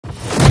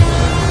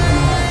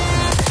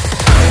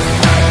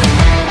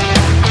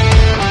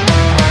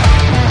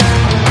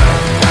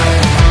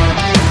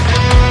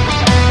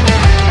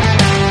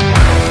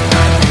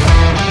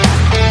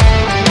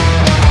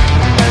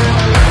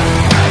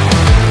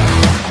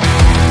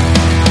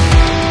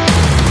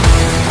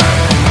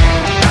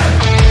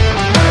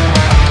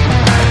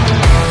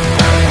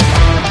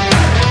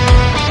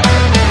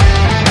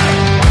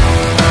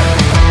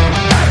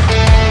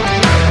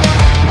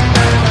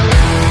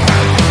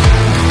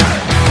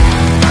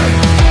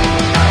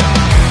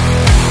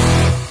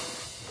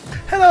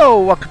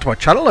Hello, welcome to my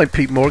channel. I'm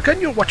Pete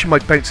Morgan. You're watching my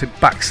bouncing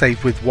back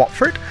save with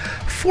Watford.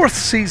 Fourth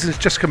season's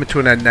just coming to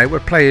an end now. We're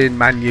playing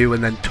Man U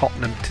and then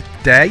Tottenham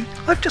today.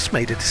 I've just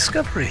made a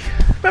discovery.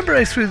 Remember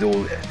how through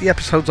the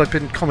episodes I've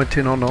been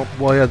commenting on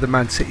why are the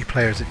Man City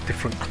players at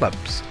different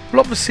clubs? Well,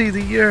 obviously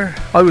the year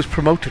I was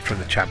promoted from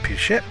the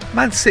Championship,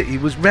 Man City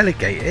was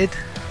relegated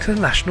to the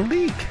National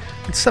League.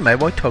 And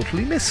somehow I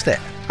totally missed it.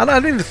 And I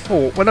haven't even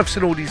thought, when I've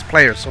seen all these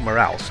players somewhere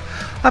else,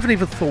 I haven't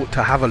even thought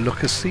to have a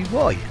look and see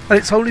why. And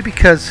it's only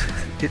because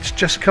it's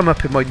just come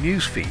up in my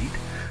news feed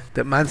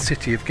that Man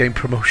City have gained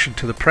promotion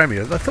to the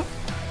Premier. And I thought,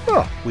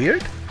 oh,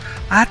 weird.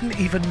 I hadn't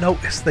even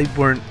noticed they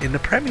weren't in the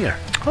Premier.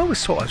 I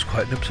always thought I was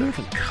quite an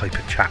observant type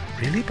of chap,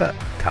 really, but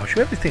tells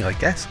you everything, I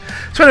guess.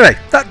 So anyway,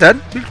 that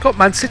done. We've got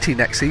Man City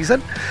next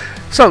season.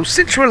 So,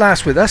 since you were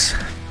last with us,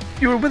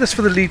 you were with us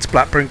for the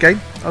Leeds-Blackburn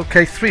game.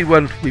 Okay,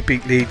 3-1 we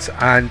beat Leeds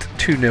and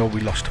 2-0 we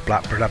lost to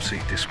Blackburn.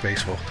 Absolutely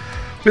disgraceful.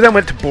 We then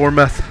went to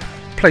Bournemouth,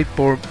 beat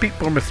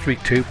Bournemouth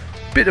 3-2.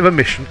 Bit of a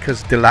mission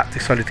because Delat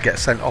decided to get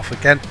sent off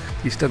again.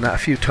 He's done that a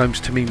few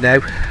times to me now.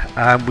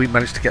 We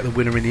managed to get the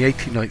winner in the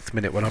 89th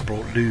minute when I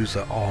brought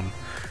Loser on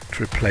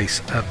to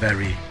replace a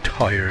very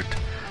tired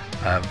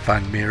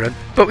Van Meeren.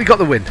 But we got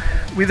the win.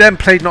 We then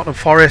played Nottingham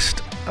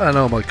Forest. And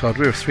oh my god,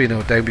 we were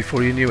 3-0 down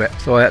before you knew it.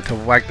 So I had to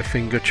wag the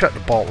finger, chuck the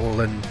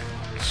bottle and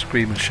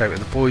scream and shout at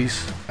the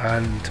boys,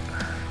 and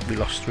we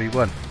lost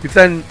 3-1. We've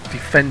then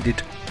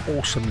defended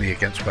awesomely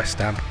against West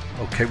Ham.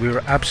 Okay, we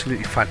were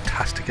absolutely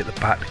fantastic at the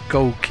back. The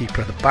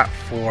goalkeeper, the back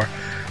four.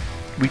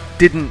 We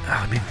didn't,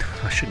 I mean,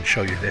 I shouldn't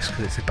show you this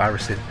because it's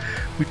embarrassing.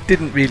 We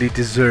didn't really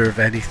deserve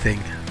anything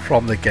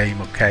from the game,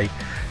 okay?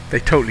 They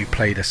totally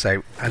played us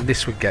out, and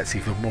this one gets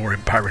even more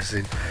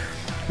embarrassing.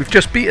 We've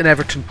just beaten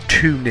Everton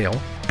 2-0.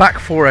 Back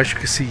four, as you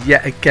can see,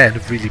 yet again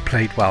have really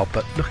played well,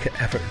 but look at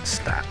Everton's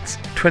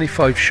stats.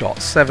 25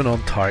 shots, 7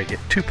 on target,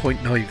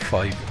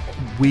 2.95.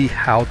 We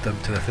held them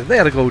to nothing. They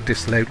had a goal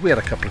disallowed. We had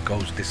a couple of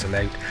goals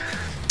disallowed.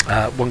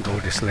 One goal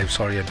disallowed,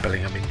 sorry, and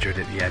Bellingham injured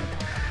at the end.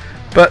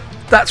 But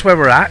that's where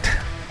we're at.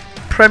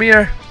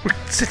 Premier, we're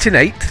sitting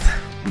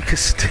 8th. We could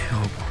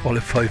still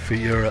qualify for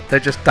Europe. They're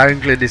just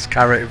dangling this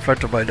carrot in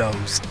front of my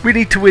nose. We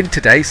need to win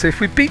today, so if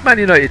we beat Man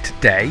United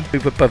today,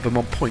 move above them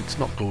on points,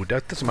 not goal.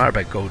 It doesn't matter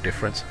about goal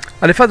difference.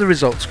 And if other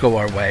results go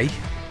our way,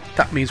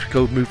 that means we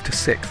go move to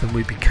 6th and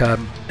we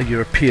become a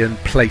European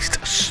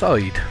placed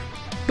side.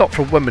 Not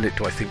for 1 minute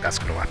do I think that's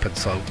going to happen,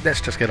 so let's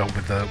just get on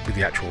with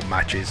the actual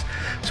matches.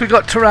 So we've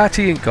got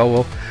Tarati in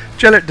goal,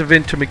 Gellert, De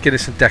Winter,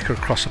 McGuinness and Decker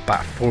across the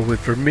back four with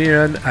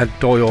Vermeeren and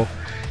Doyle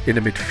in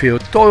the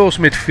midfield. Doyle's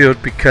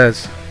midfield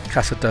because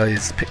Casada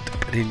has picked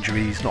up an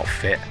injury, he's not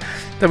fit.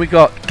 Then we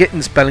got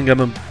Gittins, Bellingham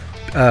and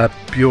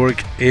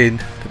Bjorg in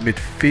the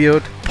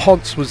midfield.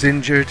 Ponce was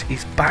injured,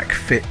 he's back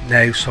fit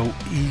now, so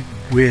he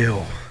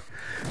will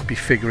be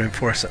figuring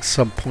for us at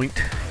some point.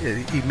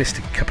 He missed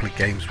a couple of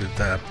games with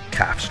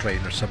calf strain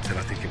or something,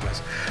 I think it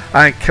was.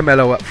 And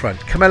Camelo up front.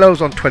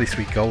 Camelo's on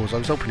 23 goals. I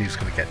was hoping he was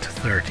going to get to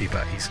 30,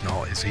 but he's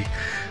not, is he?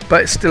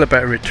 But it's still a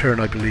better return,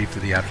 I believe,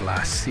 than he had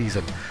last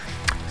season.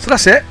 So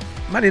that's it.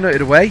 Man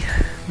United away.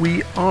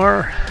 We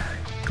are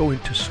going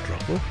to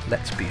struggle,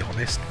 let's be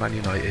honest. Man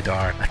United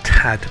are a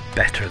tad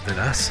better than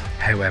us.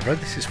 However,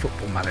 this is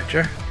Football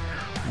Manager.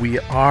 We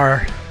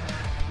are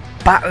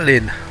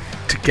battling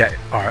to get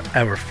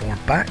our form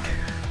back,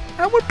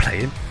 and we're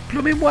playing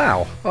blooming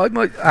well, I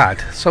might add.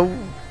 So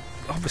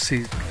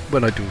obviously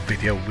when I do a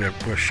video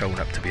we're showing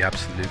up to be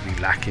absolutely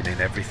lacking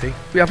in everything.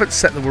 We haven't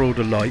set the world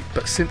alight,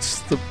 but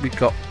since we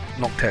got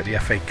knocked out of the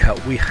FA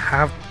Cup, we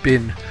have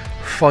been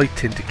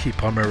fighting to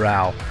keep our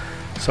morale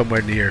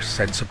somewhere near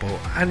sensible,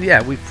 and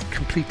yeah, we've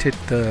completed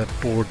the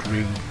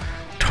boardroom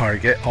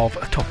target of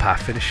a top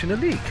half finish in the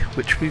league,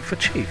 which we've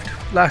achieved.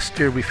 Last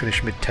year we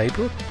finished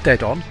mid-table,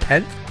 dead on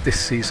 10th. This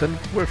season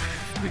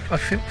I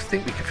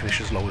think we can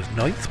finish as low as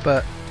 9th,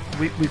 but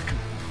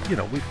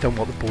we've done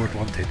what the board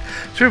wanted.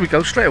 So here we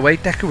go, straight away.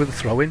 Decker with a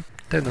throw-in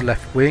down the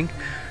left wing.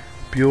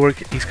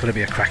 Bjorg, he's going to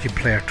be a cracking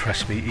player,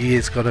 trust me. He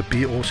is going to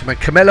be awesome. And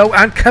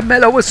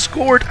Camelo has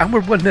scored, and we're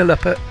 1-0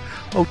 up at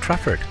Old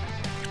Trafford.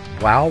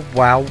 Wow,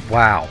 wow,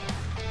 wow.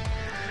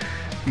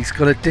 He's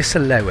going to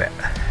disallow it.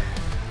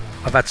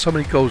 I've had so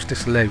many goals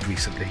disallowed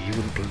recently, you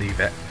wouldn't believe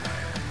it.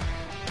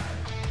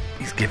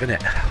 He's given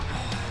it.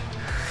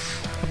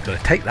 I'm going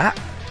to take that.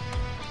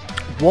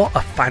 What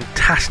a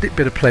fantastic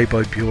bit of play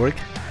by Bjorg.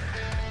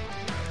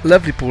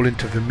 Lovely ball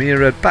into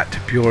Vermeeren, back to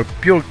Bjorg.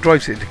 Bjorg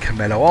drives it into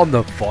Camelo on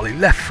the volley,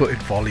 left-footed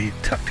volley,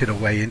 tucked it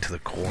away into the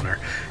corner.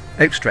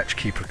 Outstretched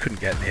keeper, couldn't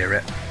get near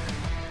it.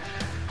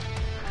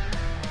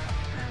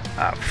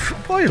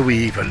 Why are we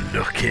even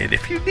looking?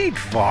 If you need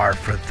VAR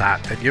for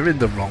that, then you're in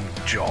the wrong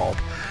job.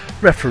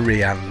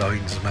 Referee and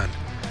linesman.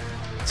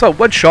 So,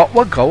 one shot,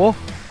 one goal,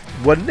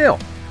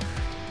 1-0.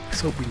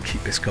 Let's hope we can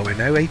keep this going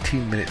now.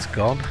 18 minutes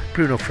gone.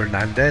 Bruno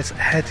Fernandes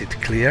headed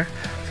clear.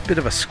 There's a bit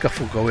of a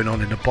scuffle going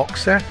on in the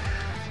box there.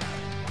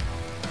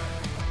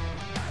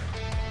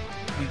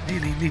 We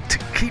really need to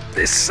keep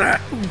this. And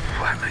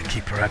the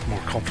keeper had more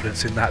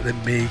confidence in that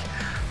than me.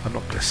 I'm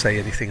not going to say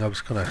anything. I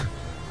was going to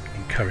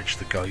encourage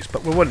the guys,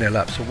 but we're 1-0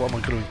 up, so what am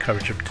I going to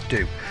encourage them to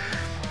do?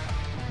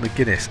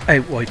 McGuinness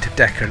out wide to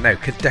Decker. Now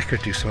can Decker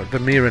do something?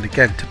 Vermeeren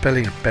again to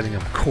Bellingham.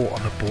 Bellingham caught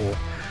on the ball.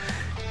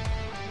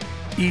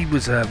 He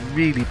was a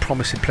really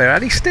promising player,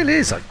 and he still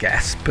is, I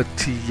guess, but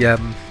he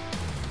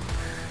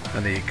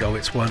and there you go,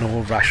 it's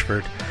 1-0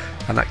 Rashford,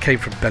 and that came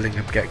from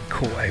Bellingham getting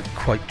caught out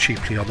quite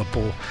cheaply on the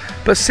ball.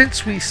 But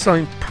since we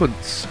signed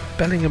Punts,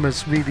 Bellingham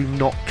has really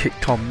not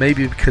kicked on,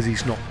 maybe because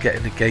he's not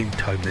getting the game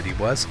time that he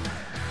was,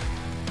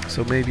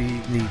 so maybe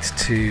he needs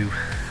to,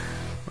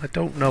 I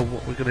don't know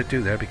what we're going to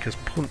do there, because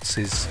Punts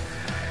is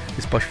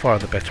by far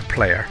the better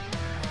player,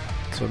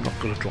 so I'm not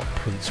going to drop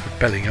Punts for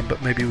Bellingham,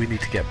 but maybe we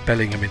need to get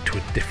Bellingham into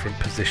a different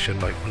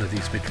position, like one of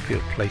these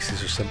midfield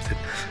places or something.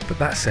 But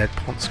that said,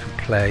 Punts can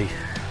play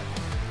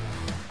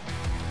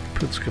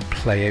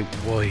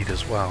out wide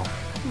as well.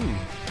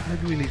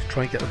 Maybe we need to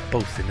try and get them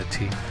both in the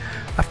team.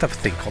 I have to have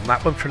a think on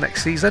that one for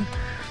next season.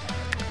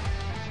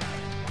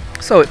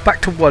 So it's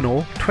back to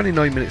 1-0,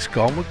 29 minutes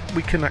gone.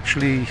 We can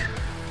actually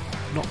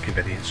not give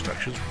any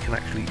instructions, we can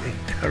actually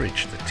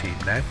encourage the team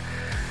now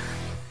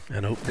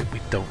and hope that we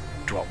don't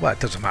drop. Well, it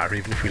doesn't matter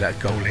even if we let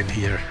a goal in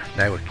here.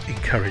 Now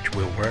encourage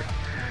will work.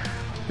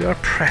 We are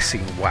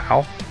pressing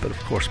well, but of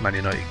course Man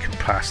United can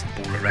pass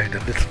the ball around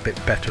a little bit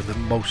better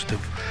than most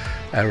of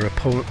our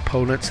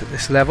opponents at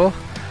this level.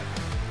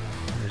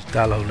 There's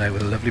Dalot now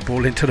with a lovely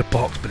ball into the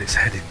box, but it's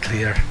headed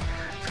clear.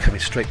 It's coming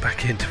straight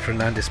back into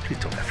Fernandes. Please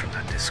don't let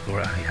Fernandes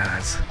score. He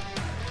has.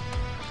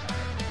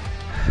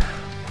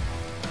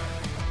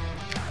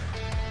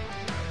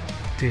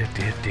 Dear,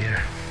 dear,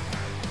 dear.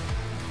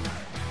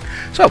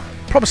 So,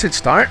 promising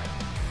start.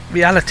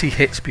 Reality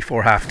hits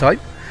before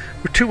half-time.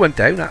 We're 2-1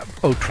 down at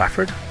Old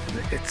Trafford.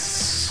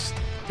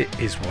 It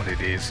is what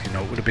it is. You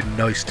know, it would have been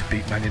nice to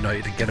beat Man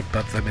United and get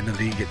above them in the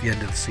league at the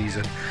end of the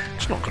season.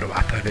 It's not going to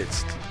happen.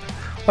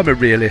 I'm a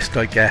realist,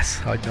 I guess.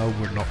 I know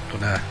we're not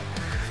going to...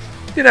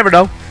 You never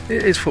know.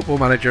 It is Football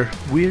Manager.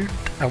 Weird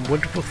and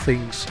wonderful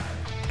things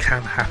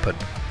can happen.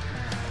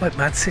 Like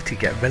Man City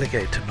getting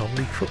relegated to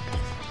non-league football.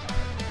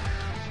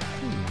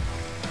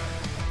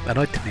 And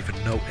I didn't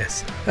even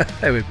notice.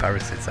 How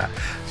embarrassing is that?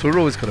 So we're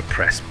always going to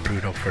press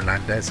Bruno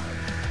Fernandes.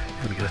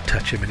 We're only going to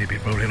touch him and he'll be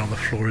rolling on the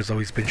floor as though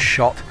he's been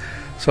shot.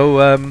 So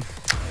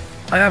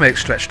I am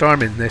outstretched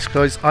arm in this,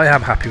 guys. I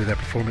am happy with their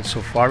performance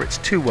so far. It's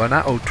 2-1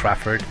 at Old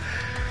Trafford.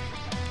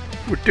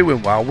 We're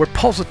doing well. We're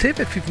positive.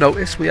 If you've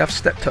noticed, we have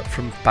stepped up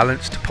from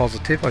balance to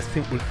positive. I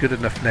think we're good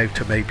enough now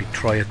to maybe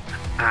try and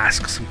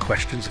ask some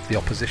questions of the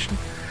opposition.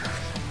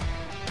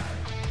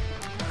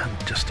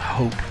 And just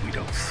hope we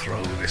don't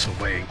throw this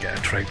away and get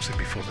a trouncing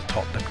before the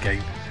Tottenham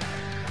game.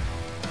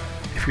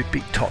 If we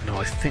beat Tottenham,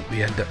 I think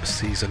we end up the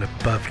season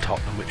above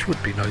Tottenham, which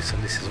would be nice.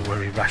 And this is a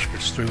worry.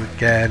 Rashford's through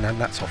again, and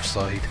that's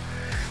offside.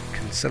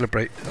 Can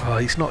celebrate. Oh,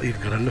 he's not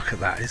even going to look at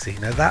that, is he?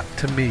 Now that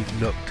to me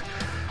looked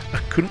a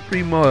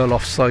country mile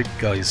offside,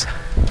 guys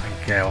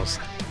and girls.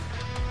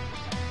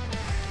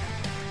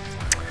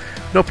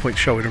 No point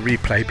showing a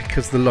replay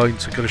because the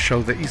lines are going to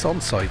show that he's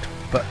onside.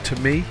 But to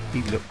me,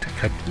 he looked.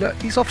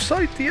 Look, he's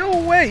offside the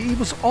whole way. He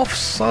was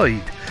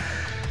offside.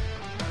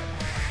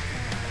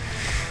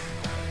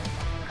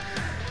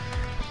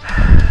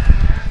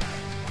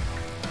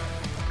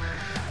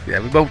 Yeah,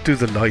 we won't do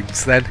the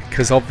lines then,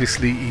 because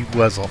obviously he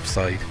was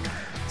offside.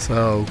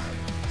 So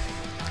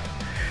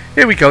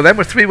here we go then.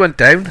 We're 3-1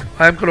 down.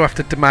 I'm going to have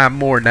to demand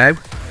more now.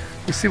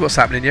 We'll see what's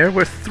happening here.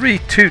 We're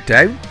 3-2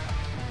 down.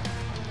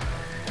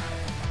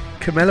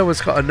 Camelo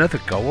has got another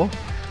goal.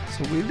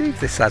 So we leave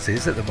this as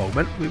is at the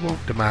moment. We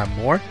won't demand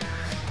more.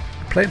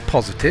 We're playing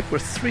positive. We're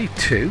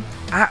 3-2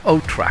 at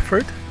Old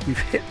Trafford. We've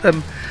hit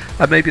them,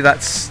 and maybe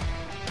that's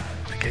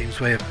the game's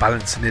way of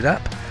balancing it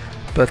up.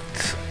 But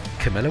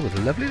Camelo with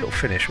a lovely little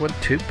finish.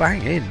 1-2,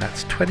 bang in.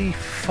 That's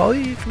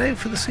 25 now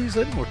for the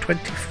season, or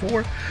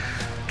 24.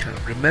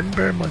 Can't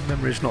remember. My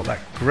memory's not that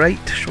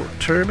great. Short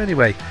term,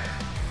 anyway.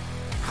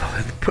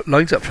 Oh, they put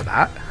lines up for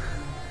that.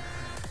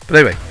 But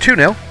anyway,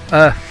 2-0.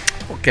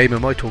 What game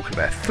am I talking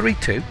about?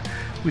 3-2.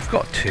 We've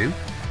got 2.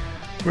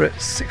 We're at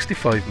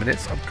 65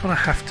 minutes. I'm going to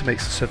have to make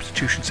some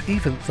substitutions,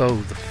 even though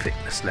the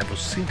fitness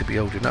levels seem to be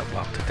holding up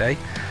well today.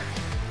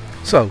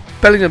 So,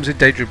 Bellingham's in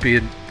danger of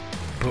being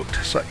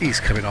booked, so he's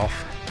coming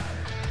off.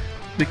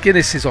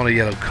 McGuinness is on a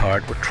yellow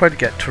card. We're trying to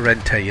get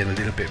Torrente in a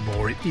little bit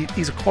more.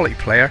 He's a quality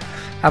player.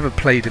 Haven't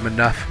played him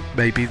enough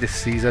maybe this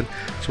season,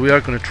 so we are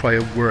going to try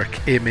and work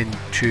him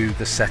into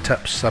the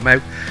setup somehow.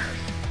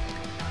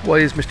 Why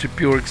is Mr.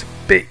 Bjorg's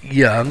a bit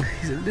young?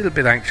 He's a little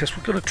bit anxious.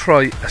 We're going to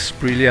try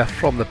Asprilla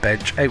from the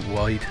bench out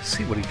wide,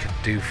 see what he can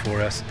do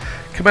for us.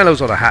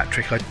 Camelo's on a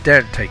hat-trick. I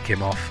daren't take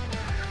him off.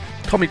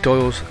 Tommy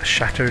Doyle's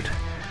shattered.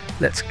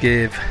 Let's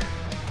give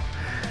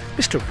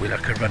Mr.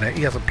 Willock a run out.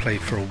 He hasn't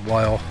played for a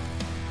while.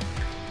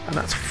 And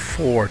that's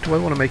 4. Do I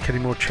want to make any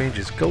more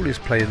changes? Goalie's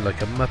playing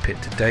like a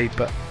muppet today,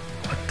 but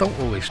I don't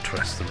always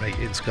trust the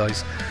ratings,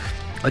 guys.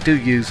 I do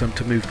use them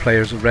to move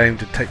players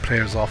around and take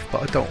players off,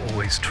 but I don't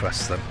always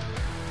trust them.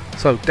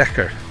 So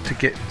Decker to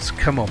Gittins,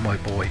 come on my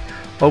boy.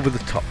 Over the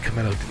top,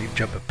 Camillo didn't even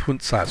jump at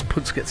Punt's ass.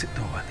 Punt gets it.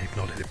 Oh, and they've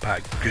nodded it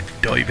back. Good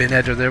diving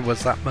header there.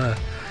 Was that no,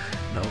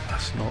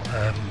 that's not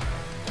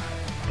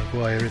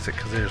Maguire, is it?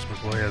 Because there's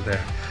Maguire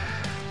there.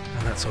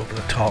 And that's over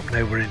the top.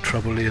 Now we're in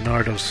trouble.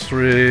 Leonardo's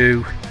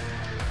through.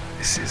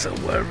 This is a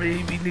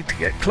worry. We need to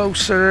get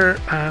closer,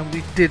 and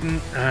we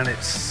didn't. And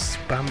it's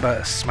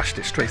Bamba smashed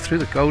it straight through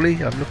the goalie.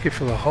 I'm looking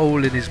for the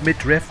hole in his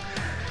midriff,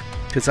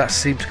 because that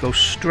seemed to go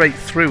straight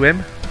through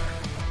him.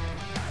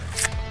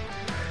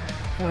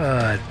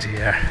 Oh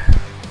dear.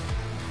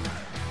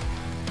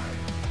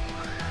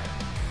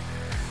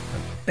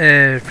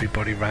 And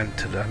everybody ran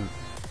to them.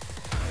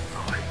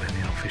 Oh, it went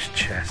in off his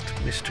chest.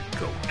 Mr.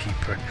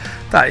 Goalkeeper.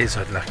 That is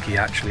unlucky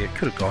actually. It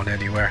could have gone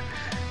anywhere,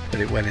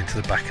 but it went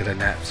into the back of the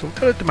net. So we're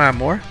going to demand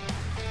more.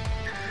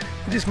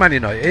 It is Man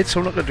United, so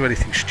we're not going to do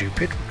anything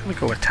stupid. We're going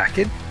to go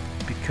attacking,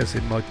 because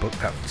in my book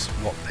that's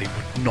what they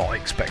would not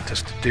expect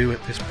us to do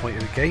at this point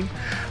of the game.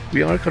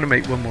 We are going to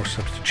make one more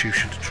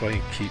substitution to try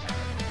and keep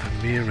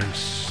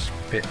Vermeeren's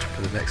fit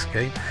for the next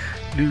game.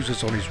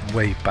 Losers on his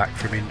way back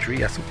from injury.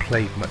 He hasn't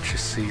played much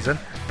this season,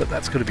 but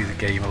that's going to be the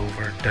game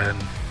over, done,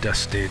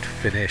 dusted,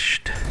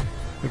 finished.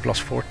 We've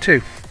lost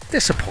 4-2.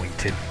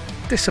 Disappointing.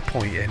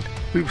 Disappointing.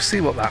 We will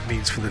see what that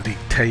means for the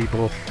league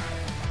table.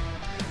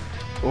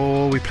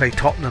 Oh, we play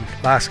Tottenham.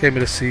 Last game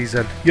of the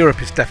season.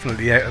 Europe is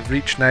definitely out of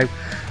reach now.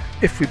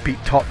 If we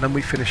beat Tottenham,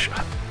 we finish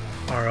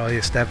our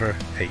highest ever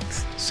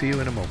 8th. See you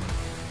in a moment.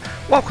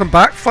 Welcome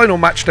back. Final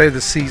match day of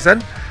the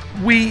season.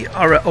 We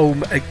are at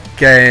home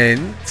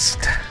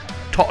against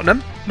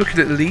Tottenham. Looking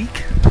at the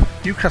league,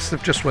 Newcastle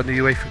have just won the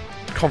UEFA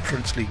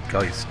Conference League,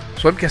 guys.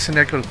 So I'm guessing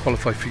they're going to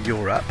qualify for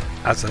Europe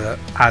as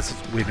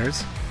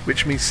winners,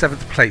 which means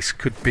 7th place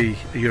could be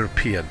a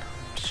European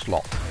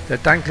slot. They're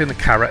dangling a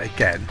carrot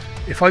again.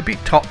 If I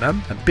beat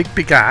Tottenham and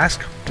big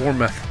ask,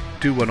 Bournemouth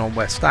do one on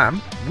West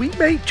Ham, we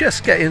may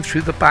just get in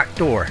through the back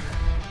door.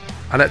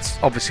 And that's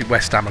obviously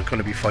West Ham are going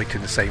to be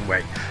fighting the same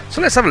way.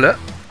 So let's have a look.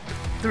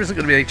 There isn't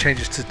going to be any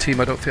changes to the team.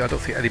 I don't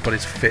think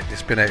anybody's fit.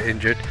 It's been out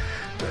injured.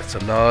 That's a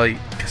lie.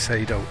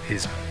 Casado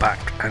is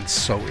back, and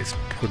so is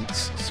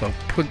Punts. So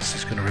Punts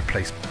is going to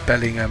replace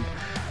Bellingham.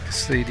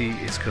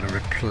 Casady is going to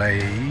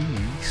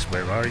replace,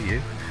 where are you?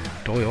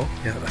 Doyle.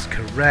 Yeah, that's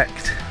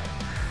correct.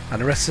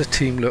 And the rest of the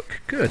team look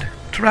good.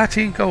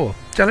 Tarati in goal.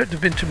 Jallet, De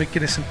Winter,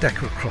 McGuinness and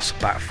Decker across the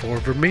back four.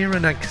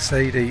 Vermeeren and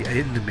Casady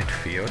in the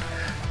midfield.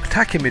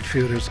 Attacking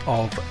midfielders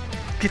of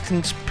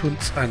Gittins,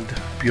 Puntz and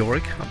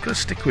Bjorg. I'm going to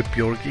stick with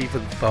Bjorg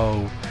even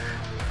though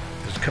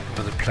there's a couple of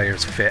other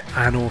players fit,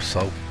 and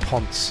also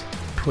Puntz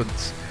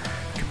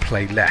can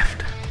play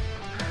left.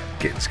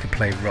 Gittins can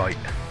play right.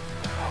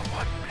 Oh,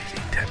 I'm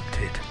really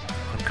tempted.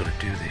 I'm going to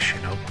do this,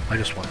 you know. I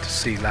just want to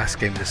see last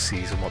game of the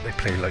season what they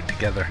play like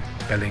together.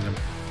 Bellingham,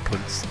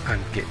 Puntz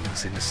and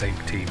Gittins in the same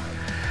team.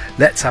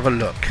 Let's have a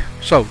look.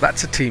 So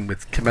that's a team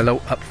with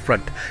Camillo up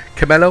front.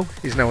 Camillo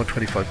is now on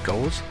 25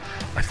 goals.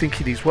 I think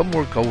he needs one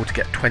more goal to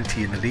get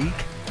 20 in the league.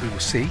 We will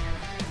see.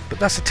 But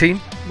that's a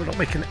team. We're not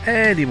making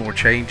any more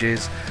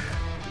changes.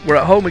 We're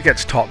at home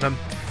against Tottenham.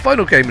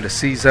 Final game of the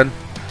season.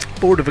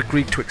 Board have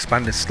agreed to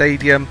expand the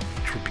stadium,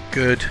 which would be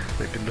good.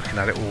 They've been looking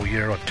at it all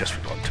year. I've just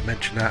forgotten to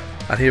mention that.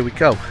 And here we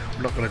go.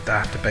 We're not going to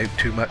daft about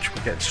too much.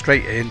 We're getting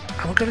straight in.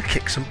 And we're going to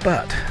kick some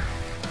butt.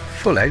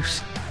 Full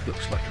house.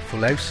 Looks like a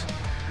full house.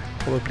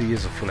 Probably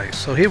is a full house.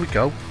 So here we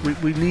go.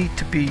 We need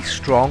to be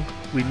strong.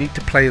 We need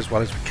to play as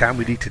well as we can.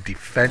 We need to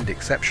defend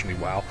exceptionally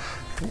well.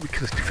 I thought we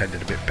could have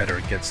defended a bit better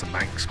against the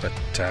Manx, but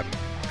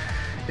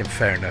in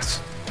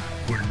fairness,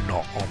 we're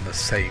not on the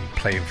same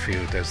playing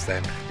field as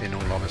them, in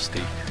all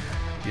honesty.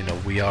 You know,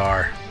 we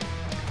are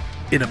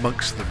in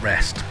amongst the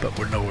rest, but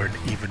we're nowhere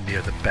even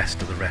near the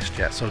best of the rest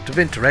yet. So De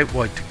Winter out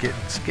wide to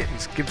Gittins.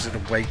 Gittins gives it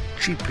away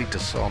cheaply to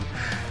Son,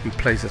 who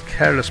plays a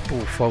careless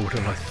ball forward,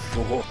 and I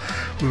thought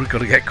we were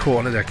going to get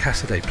caught on there.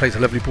 Cassidy plays a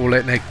lovely ball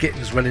out now.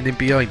 Gittins running in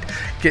behind.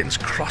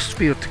 Gittins crossed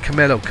field to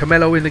Camillo.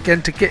 Camillo in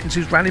again to Gittins,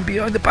 who's running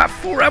behind the back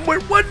four, and we're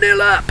 1-0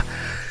 up.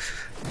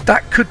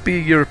 That could be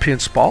a European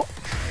spot.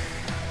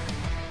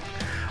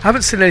 I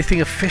haven't seen anything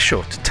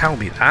official to tell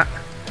me that.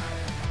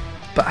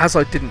 But as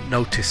I didn't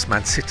notice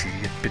Man City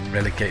had been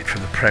relegated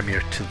from the Premier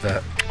to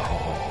the...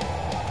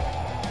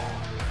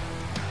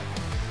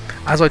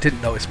 As I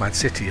didn't notice Man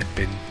City had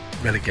been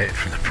relegated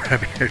from the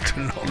Premier to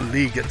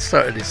non-league and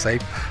started this same,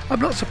 I'm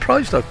not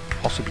surprised I've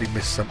possibly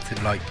missed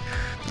something like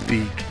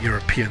league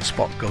European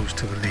spot goes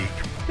to the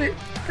league.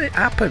 It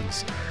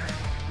happens.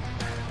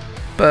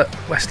 But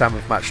West Ham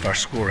have matched our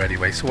score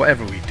anyway, so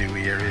whatever we do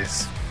here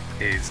is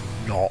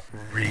not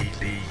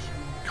really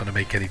going to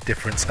make any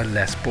difference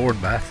unless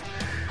Bournemouth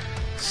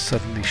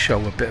suddenly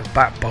show a bit of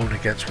backbone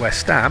against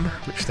West Ham,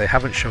 which they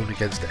haven't shown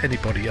against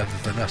anybody other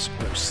than us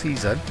all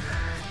season,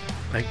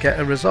 and get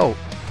a result.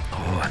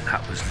 Oh, and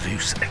that was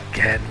loose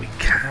again. We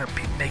can't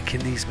be making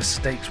these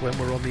mistakes when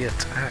we're on the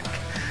attack.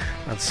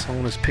 And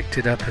Son has picked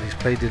it up and he's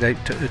played it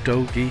out to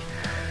Udogie.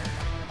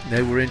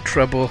 Now we're in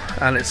trouble,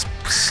 and it's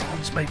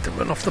Son's made the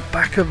run off the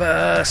back of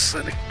us,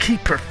 and the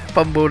keeper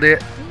fumbled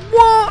it.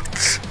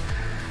 What?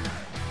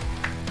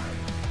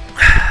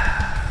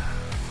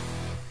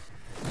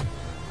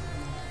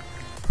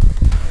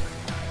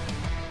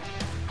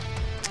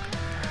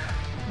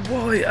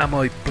 Why am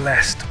I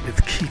blessed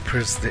with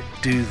keepers that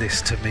do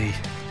this to me?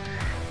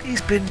 He's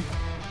been,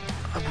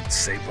 I wouldn't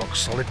say rock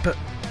solid, but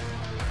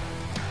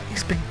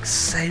he's been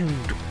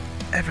sound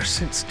ever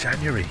since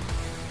January.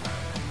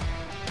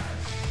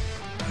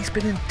 He's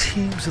been in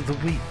teams of the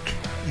week.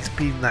 He's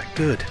been that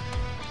good.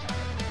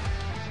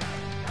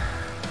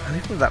 And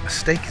even with that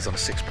mistake, he's on a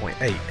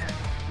 6.8.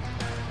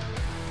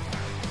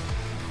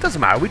 Doesn't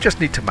matter, we just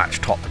need to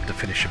match Tottenham to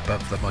finish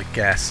above them, I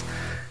guess.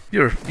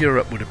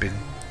 Europe would have been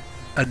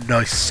a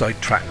nice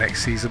sidetrack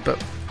next season,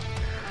 but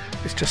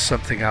it's just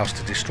something else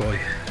to destroy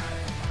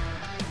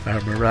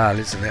our morale,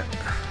 isn't it?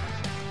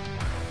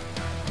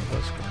 What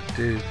was I going to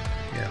do?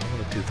 Yeah, I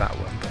want to do that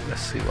one, but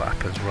let's see what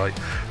happens. Right,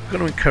 we're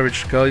going to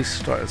encourage guys,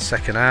 start the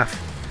second half.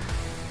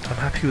 I'm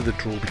happy with the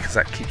draw because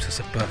that keeps us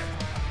above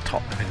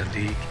Tottenham in the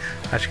league.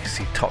 As you can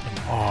see,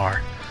 Tottenham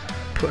are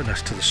putting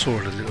us to the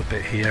sword a little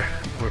bit here.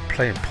 We're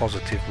playing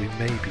positive. We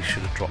maybe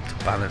should have dropped the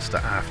balance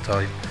at half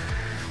time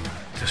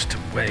just to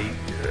wait.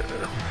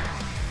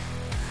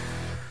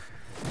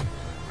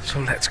 So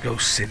let's go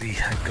silly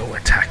and go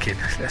attacking.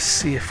 Let's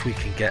see if we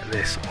can get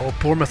this. Oh,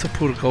 Bournemouth have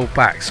put a goal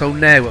back, so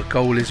now a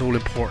goal is all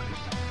important.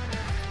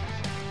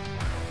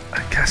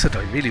 And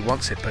Casadei really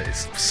wants it, but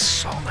it's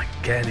Son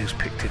again who's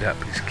picked it up.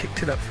 He's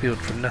kicked it upfield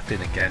for nothing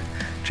again.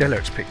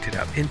 Gellert's picked it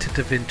up into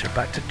De Winter,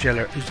 back to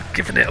Gellert, who's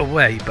given it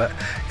away, but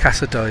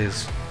Casadei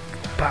has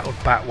battled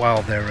back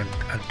well there and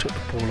took the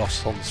ball off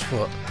Son's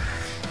foot.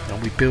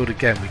 And we build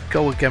again. We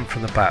go again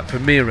from the back.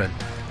 Vermeeren.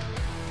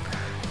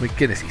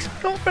 McGuinness, he's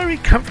not very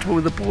comfortable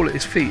with the ball at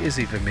his feet, is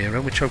he,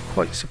 Vermeeren, which I'm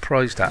quite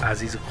surprised at,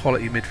 as he's a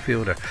quality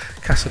midfielder.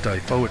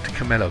 Casadei forward to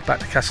Camelo, back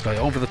to Casadei,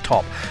 over the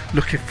top,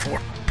 looking for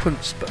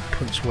Punts, but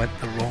Punts went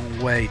the wrong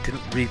way,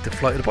 didn't read the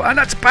flight of the ball, and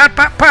that's a bad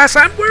back pass,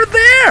 and we're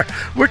there!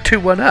 We're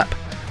 2-1 up.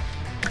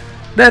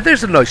 Now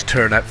there's a nice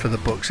turnout for the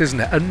books, isn't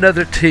it?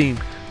 Another team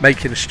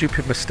making a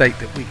stupid mistake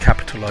that we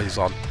capitalise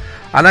on.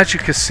 And as you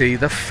can see,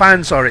 the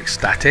fans are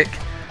ecstatic.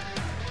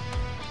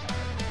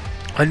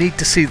 I need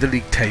to see the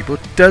league table.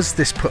 Does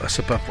this put us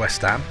above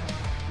West Ham?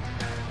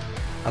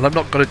 And I'm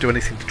not going to do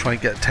anything to try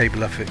and get the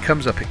table up. If it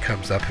comes up, it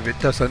comes up. If it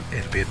doesn't,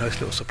 it'll be a nice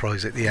little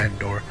surprise at the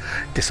end, or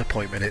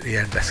disappointment at the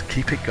end. Let's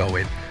keep it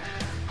going.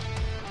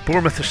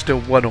 Bournemouth are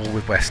still 1-1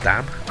 with West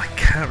Ham. I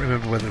can't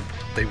remember whether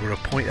they were a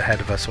point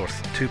ahead of us or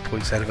 2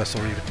 points ahead of us,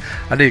 or even...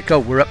 And there you go,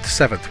 we're up to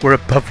 7th. We're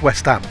above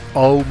West Ham.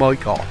 Oh my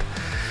god.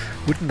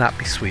 Wouldn't that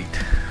be sweet?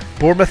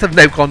 Bournemouth have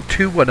now gone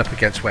 2-1 up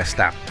against West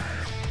Ham.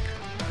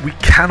 We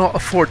cannot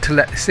afford to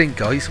let this in,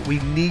 guys. We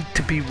need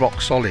to be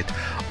rock solid.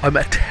 I'm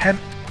As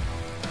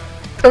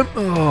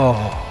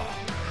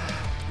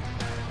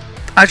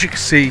you can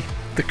see,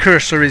 the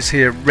cursor is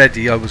here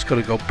ready. I was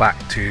going to go back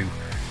to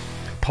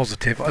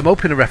positive. I'm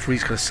hoping the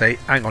referee's going to say,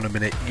 hang on a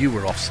minute, you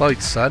were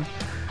offside, son.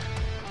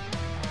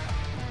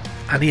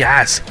 And he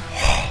has.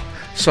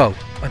 So,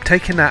 I'm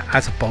taking that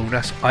as a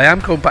bonus. I am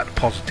going back to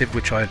positive,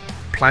 which I had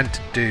planned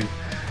to do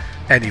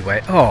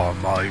anyway. Oh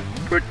my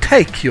word,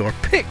 take your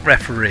pick,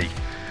 referee.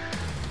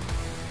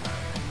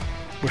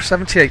 We're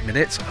 78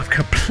 minutes. I've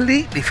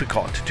completely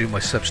forgotten to do my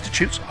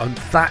substitutes. I'm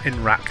that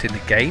enwrapped in the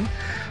game.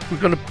 We're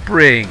going to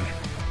bring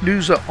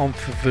Loser on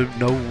for...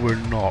 No, we're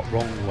not.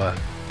 Wrong one.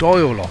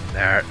 Doyle on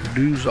there.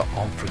 Loser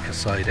on for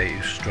Casadei,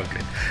 who's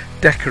struggling.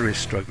 Decker is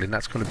struggling.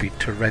 That's going to be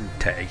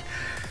Torrente.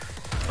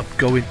 I'm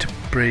going to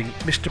bring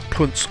Mr.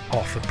 Punts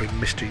off and bring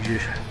Mr.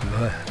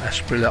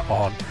 Asprilla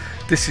on.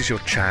 This is your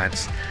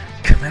chance.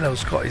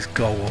 Camelo's got his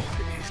goal.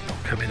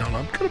 Coming on.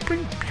 I'm going to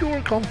bring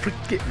Bjork on for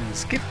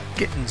Gittins. Give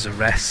Gittins a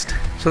rest.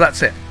 So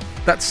that's it.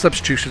 That's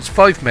substitutions.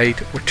 5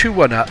 made. We're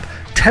 2-1 up.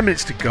 10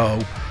 minutes to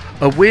go.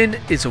 A win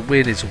is a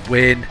win is a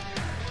win.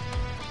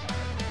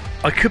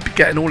 I could be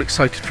getting all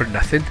excited for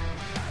nothing,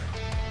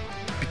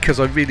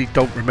 because I really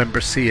don't remember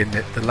seeing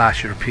that the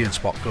last European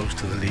spot goes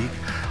to the league.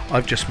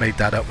 I've just made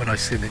that up when I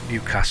seen that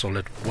Newcastle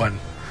had won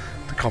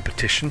the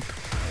competition.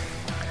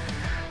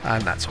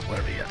 And that's not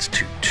where that's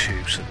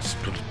 2-2, so this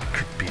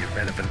could be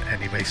irrelevant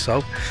anyway.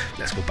 So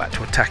let's go back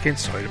to attacking.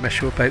 Sorry to mess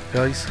you about,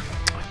 guys.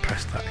 I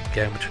pressed that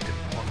again, which I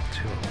didn't want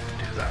to. I want to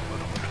do that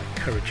one. I want to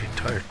encourage the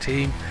entire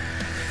team.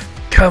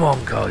 Come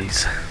on,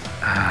 guys.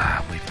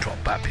 We've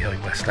dropped back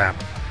behind West Ham,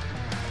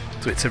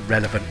 so it's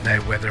irrelevant now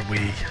whether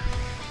we...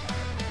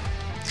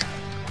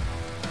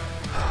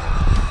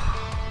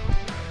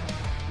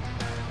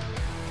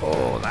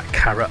 Oh, that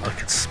carrot, I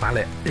can smell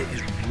it. It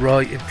is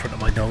right in front of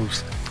my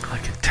nose. I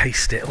can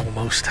taste it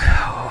almost.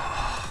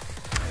 Oh,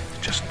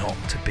 it's just not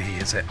to be,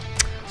 is it?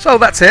 So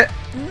that's it.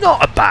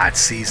 Not a bad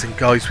season,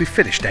 guys. We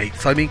finished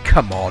 8th. I mean,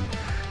 come on.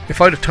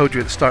 If I'd have told you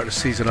at the start of the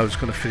season I was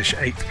going to finish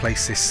 8th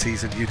place this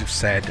season, you'd have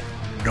said,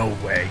 no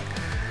way.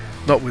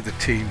 Not with the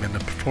team and the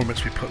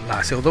performance we put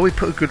last year. Although we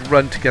put a good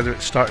run together at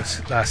the start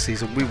of last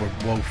season, we were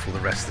woeful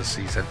the rest of the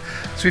season.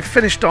 So we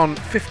finished on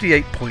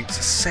 58 points,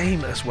 the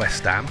same as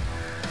West Ham.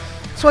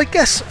 So I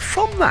guess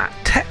from that,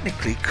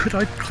 technically, could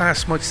I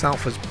class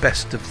myself as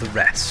best of the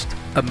rest?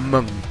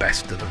 Among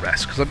best of the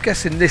rest? Because I'm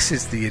guessing this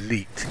is the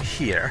elite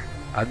here,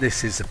 and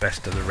this is the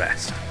best of the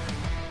rest.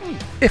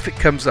 If it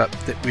comes up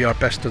that we are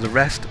best of the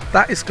rest,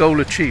 that is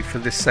goal achieved for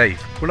this save.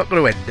 We're not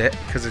going to end it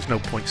because there's no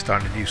point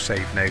starting a new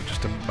save now,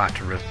 just a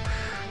matter of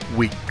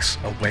weeks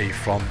away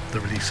from the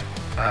release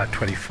of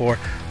 24.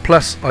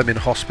 Plus I'm in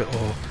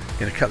hospital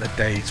in a couple of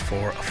days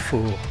for a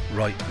full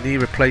right knee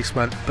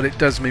replacement, but it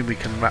does mean we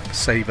can wrap the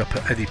save up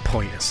at any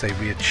point and say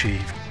we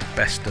achieved the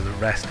best of the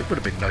rest. It would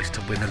have been nice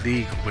to win a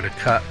league or win a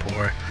cup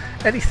or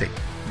anything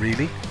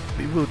really.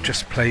 We will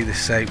just play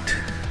this out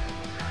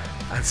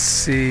and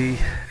see.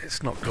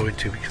 It's not going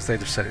to, because they'd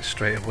have said it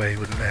straight away,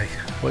 wouldn't they?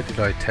 Why did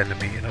I attend a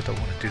meeting? I don't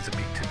want to do the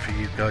meeting for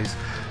you guys.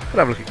 I'll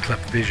have a look at Club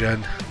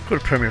Vision. Go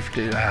to Premier.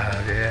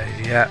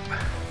 Yeah.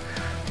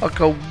 I'll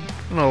go.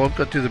 No, I've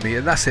got to do the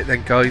meeting. That's it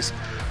then, guys.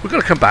 We're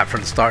going to come back for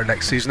the start of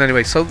next season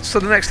anyway. So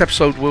the next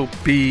episode will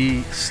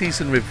be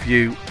season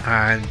review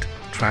and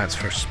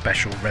transfer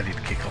special, ready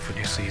to kick off a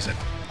new season.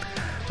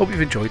 Hope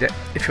you've enjoyed it.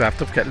 If you have,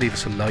 don't forget to leave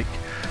us a like.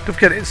 Don't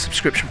forget to hit the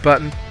subscription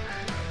button.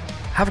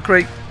 Have a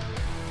great,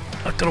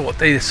 I don't know what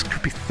day this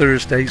could be,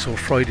 Thursday's or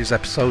Friday's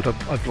episode.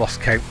 I've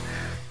lost count.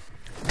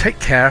 Take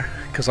care,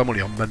 because I'm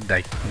only on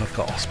Monday and I've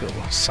got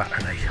hospital on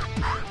Saturday.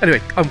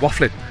 Anyway, I'm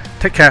waffling.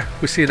 Take care.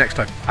 We'll see you next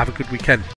time. Have a good weekend.